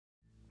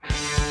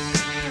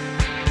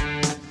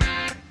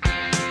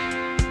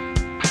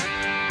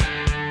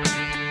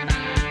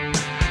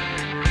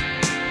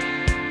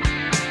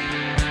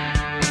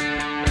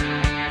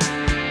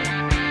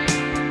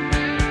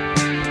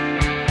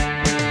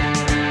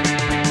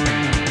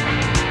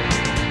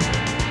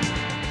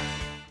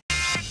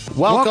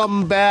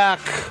Welcome back.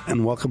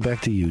 And welcome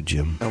back to you,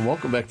 Jim. And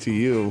welcome back to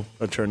you,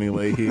 Attorney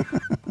Leahy.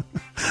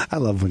 I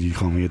love when you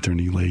call me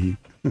Attorney Leahy.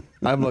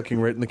 I'm looking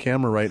right in the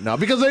camera right now.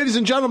 Because, ladies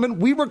and gentlemen,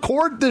 we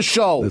record this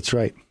show. That's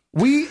right.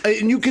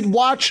 And you can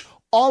watch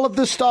all of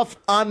this stuff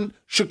on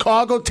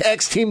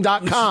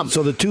ChicagoTaxTeam.com.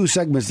 So the two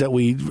segments that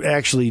we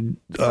actually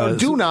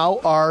do now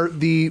are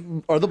the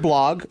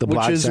blog,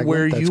 which is segment,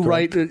 where you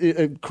write.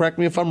 Correct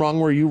me if I'm wrong.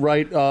 Where you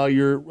write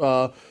your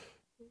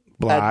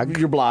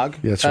blog,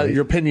 That's right.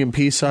 Your opinion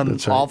piece on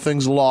all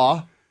things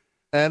law,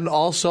 and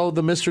also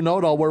the Mr.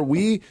 Know-It-All, where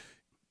we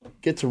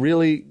get to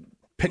really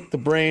pick the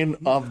brain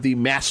of the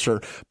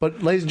master.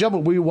 But, ladies and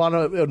gentlemen, we want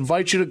to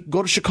invite you to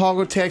go to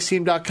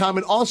ChicagoTaxTeam.com,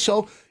 and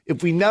also,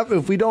 if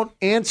we don't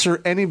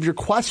answer any of your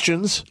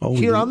questions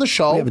here on the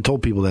show, we haven't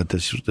told people that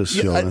this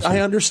show. I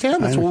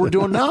understand. That's what we're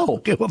doing now.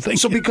 Okay, well,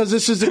 thank you. Because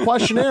this is a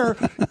questionnaire,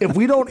 if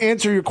we don't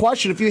answer your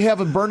question, if you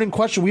have a burning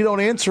question, we don't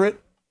answer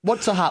it.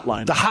 What's the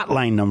hotline? The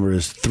hotline number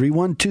is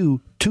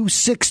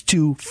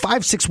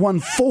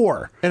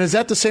 312-262-5614. And is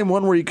that the same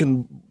one where you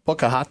can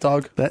book a hot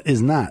dog? That is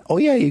not. Oh,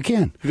 yeah, you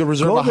can. You can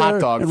reserve a hot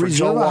dog for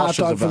Joe Walsh's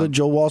event. For the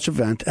Joe Walsh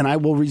event, and I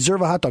will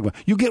reserve a hot dog.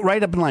 You get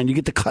right up in line. You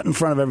get to cut in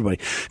front of everybody.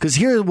 Because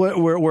here's where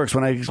it works.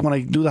 When I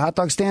do the hot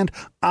dog stand,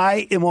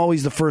 I am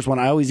always the first one.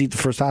 I always eat the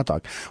first hot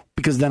dog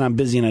because then I'm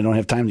busy and I don't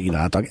have time to eat a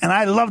hot dog. And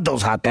I love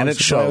those hot dogs. And it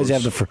shows.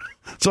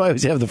 So I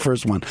always have the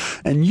first one.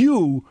 And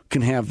you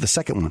can have the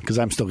second one because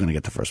I'm still going to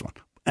get the first one.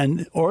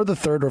 Or the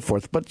third or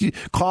fourth. But you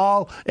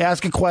call,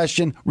 ask a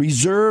question,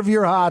 reserve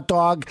your hot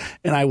dog,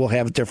 and I will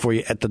have it there for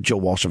you at the Joe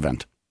Walsh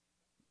event.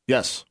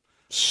 Yes.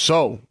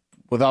 So,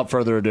 without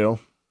further ado.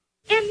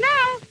 And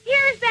now,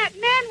 here's that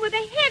man with a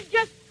head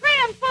just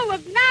crammed full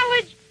of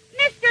knowledge,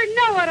 Mr.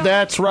 Know-It-All.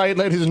 That's right,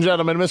 ladies and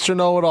gentlemen, Mr.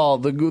 Know-It-All.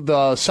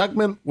 The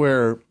segment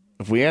where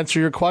if we answer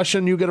your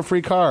question, you get a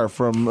free car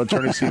from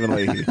Attorney Stephen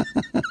Leahy.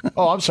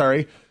 Oh, I'm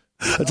sorry.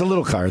 It's a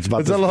little car. It's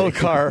a little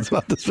car.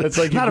 It's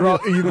like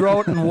you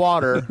grow it in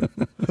water.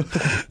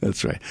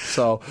 That's right.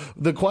 So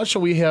the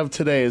question we have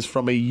today is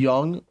from a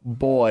young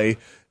boy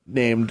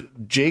named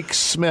Jake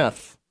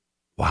Smith.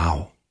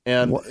 Wow.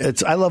 And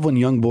I love when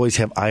young boys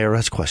have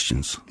IRS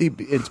questions.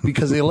 It's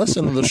because they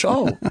listen to the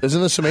show.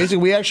 Isn't this amazing?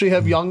 We actually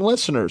have young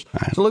listeners.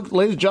 So look,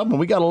 ladies and gentlemen,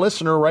 we got a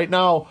listener right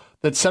now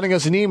that's sending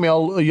us an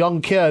email, a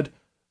young kid.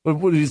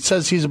 It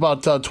says he's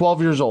about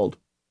 12 years old.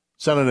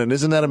 Sending it.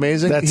 Isn't that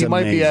amazing? He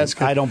might be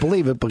asking. I don't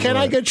believe it. But can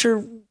I get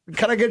your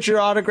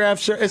autograph,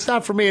 sir? It's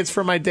not for me. It's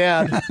for my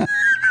dad.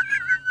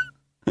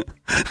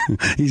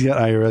 He's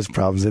got IRS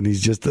problems, and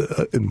he's just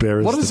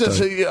embarrassed. What is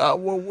this?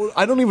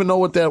 I don't even know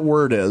what that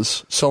word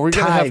is. So we're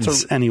going to have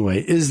to.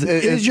 Anyway, is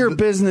your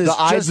business the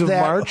Ides just of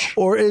that, March,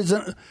 or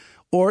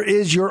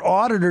is your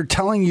auditor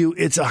telling you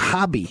it's a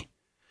hobby?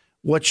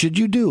 What should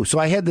you do? So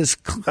I had this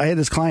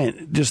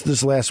client just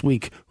this last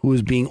week who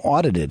was being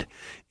audited,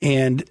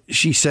 and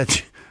she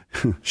said.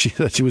 She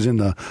was in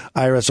the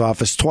IRS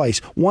office twice,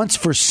 once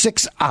for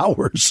 6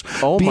 hours.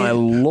 Oh, my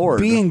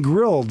Lord. Being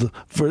grilled.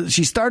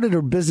 She started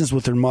her business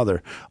with her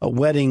mother, a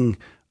wedding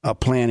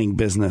planning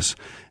business.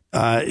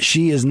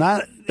 She is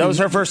not. That was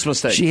her first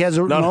mistake. She has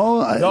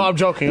no, I'm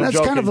joking. That's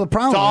kind of the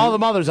problem. To all the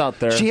mothers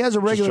out there. She has a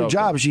regular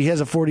job. She has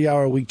a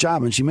 40-hour-a-week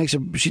job, and she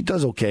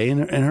does okay.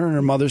 And her and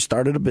her mother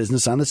started a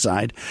business on the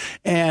side.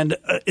 And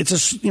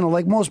it's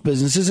like most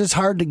businesses, it's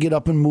hard to get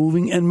up and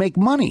moving and make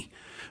money.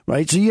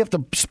 Right? So you have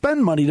to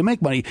spend money to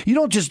make money. You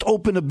don't just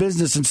open a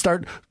business and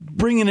start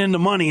bringing in the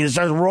money and it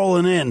starts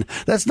rolling in.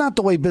 That's not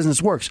the way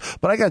business works.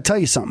 But I got to tell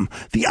you something.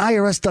 The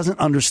IRS doesn't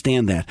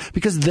understand that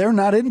because they're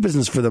not in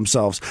business for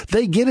themselves.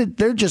 They get it.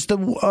 They're just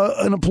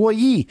an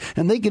employee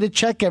and they get a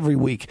check every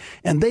week.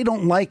 And they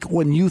don't like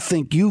when you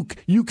think you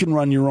can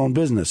run your own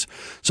business.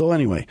 So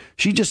anyway,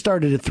 she just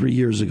started it 3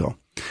 years ago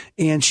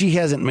and she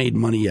hasn't made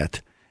money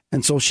yet.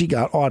 And so she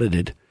got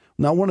audited.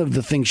 Now, one of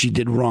the things she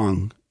did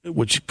wrong,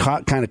 which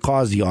kind of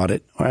caused the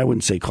audit, or I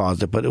wouldn't say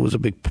caused it, but it was a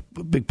big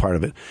part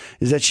of it,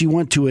 is that she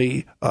went to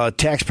a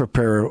tax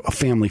preparer, a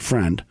family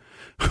friend,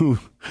 who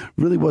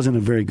really wasn't a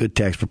very good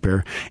tax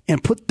preparer,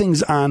 and put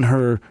things on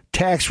her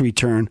tax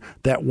return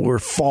that were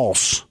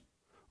false.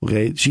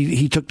 Okay,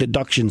 he took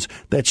deductions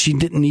that she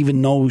didn't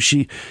even know.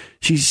 She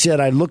said,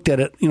 I looked at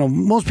it.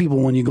 Most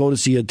people, when you go to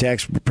see a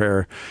tax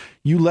preparer,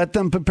 you let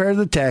them prepare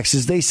the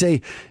taxes. They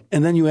say,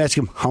 and then you ask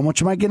them, how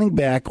much am I getting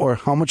back, or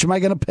how much am I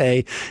going to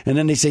pay? And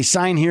then they say,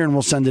 sign here and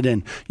we'll send it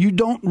in. You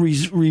don't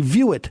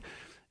review it.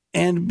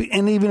 And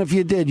even if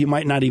you did, you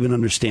might not even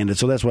understand it.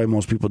 So that's why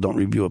most people don't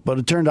review it. But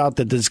it turned out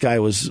that this guy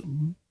was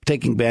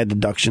taking bad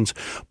deductions.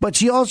 But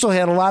she also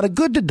had a lot of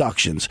good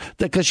deductions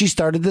because she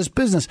started this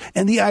business.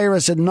 And the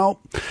IRS said, no,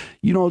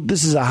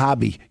 this is a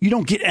hobby. You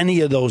don't get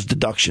any of those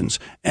deductions.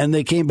 And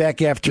they came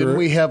back after. Didn't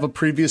we have a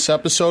previous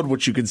episode,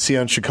 which you can see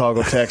on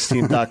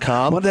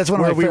ChicagoTaxTeam.com, well, that's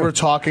where we were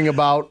talking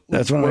about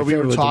this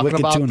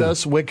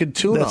Wicked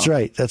Tuna. That's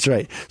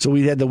right. So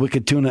we had the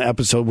Wicked Tuna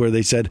episode where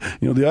they said,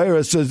 the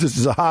IRS says this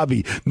is a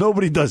hobby.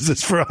 Nobody does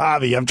this for a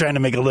hobby. I'm trying to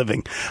make a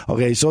living.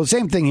 Okay, so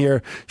same thing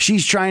here.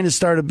 She's trying to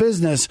start a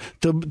business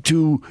to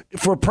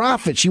for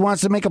profit. She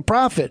wants to make a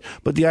profit,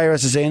 but the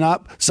IRS is saying,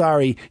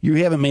 sorry, you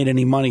haven't made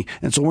any money,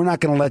 and so we're not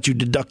going to let you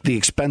deduct the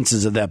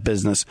expenses of that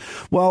business.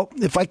 Well,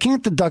 if I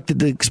can't deduct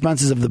the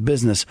expenses of the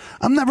business,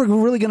 I'm never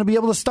really going to be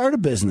able to start a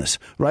business,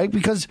 right?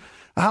 Because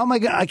how am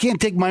I can't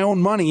take my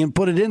own money and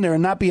put it in there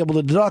and not be able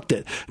to deduct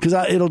it because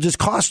it'll just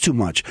cost too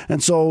much.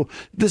 And so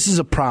this is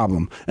a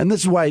problem. And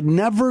this is why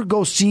never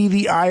go see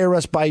the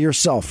IRS by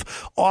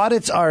yourself.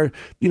 Audits are,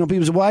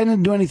 people say, well, I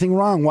didn't do anything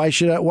wrong. Why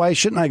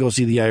shouldn't I go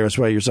see the IRS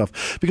by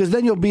yourself? Because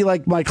then you'll be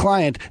like my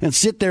client and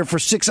sit there for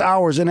 6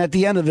 hours. And at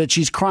the end of it,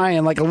 she's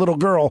crying like a little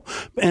girl.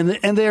 And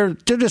they're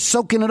just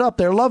soaking it up.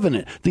 They're loving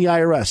it. The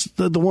IRS,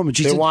 the woman.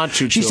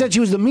 She said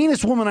she was the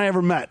meanest woman I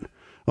ever met.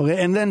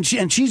 Okay, and then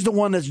she's the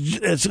one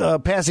that's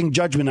passing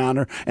judgment on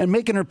her and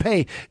making her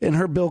pay, and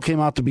her bill came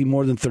out to be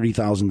more than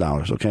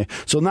 $30,000. Okay,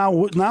 so now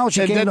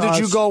she came to us.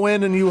 Did you go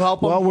in and you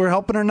help them? Well, we're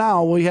helping her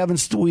now. We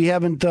haven't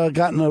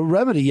gotten a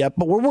remedy yet,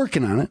 but we're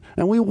working on it,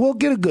 and we'll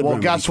get a good. Well,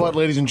 guess what,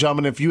 ladies and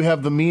gentlemen? If you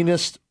have the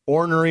meanest,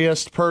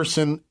 orneriest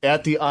person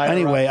at the IRS,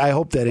 anyway, I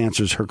hope that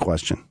answers her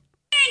question.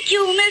 Thank you,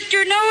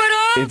 Mr.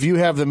 Know-It-All. If you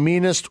have the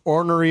meanest,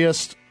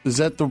 orneriest, is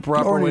that the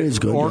proper way? Is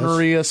good,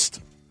 orneriest.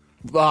 Yes.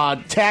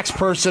 Tax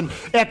person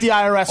at the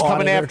IRS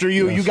coming after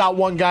you. Yes. You got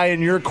one guy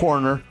in your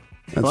corner.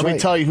 Let me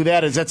tell you who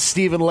that is. That's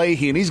Stephen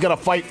Leahy, and he's going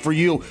to fight for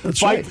you.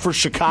 Fight for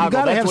Chicago. You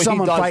got to have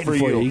someone fighting for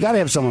you. You got to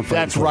have someone fighting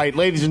That's right.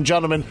 Ladies and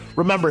gentlemen,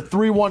 remember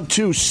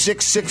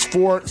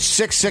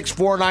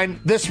 312-664-6649.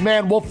 This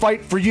man will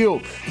fight for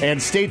you.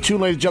 And stay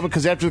tuned, ladies and gentlemen,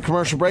 because after the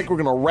commercial break,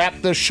 we're going to wrap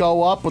this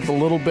show up with a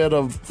little bit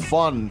of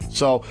fun.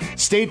 So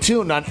stay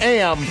tuned on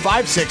AM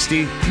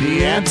 560.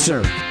 The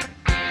Answer.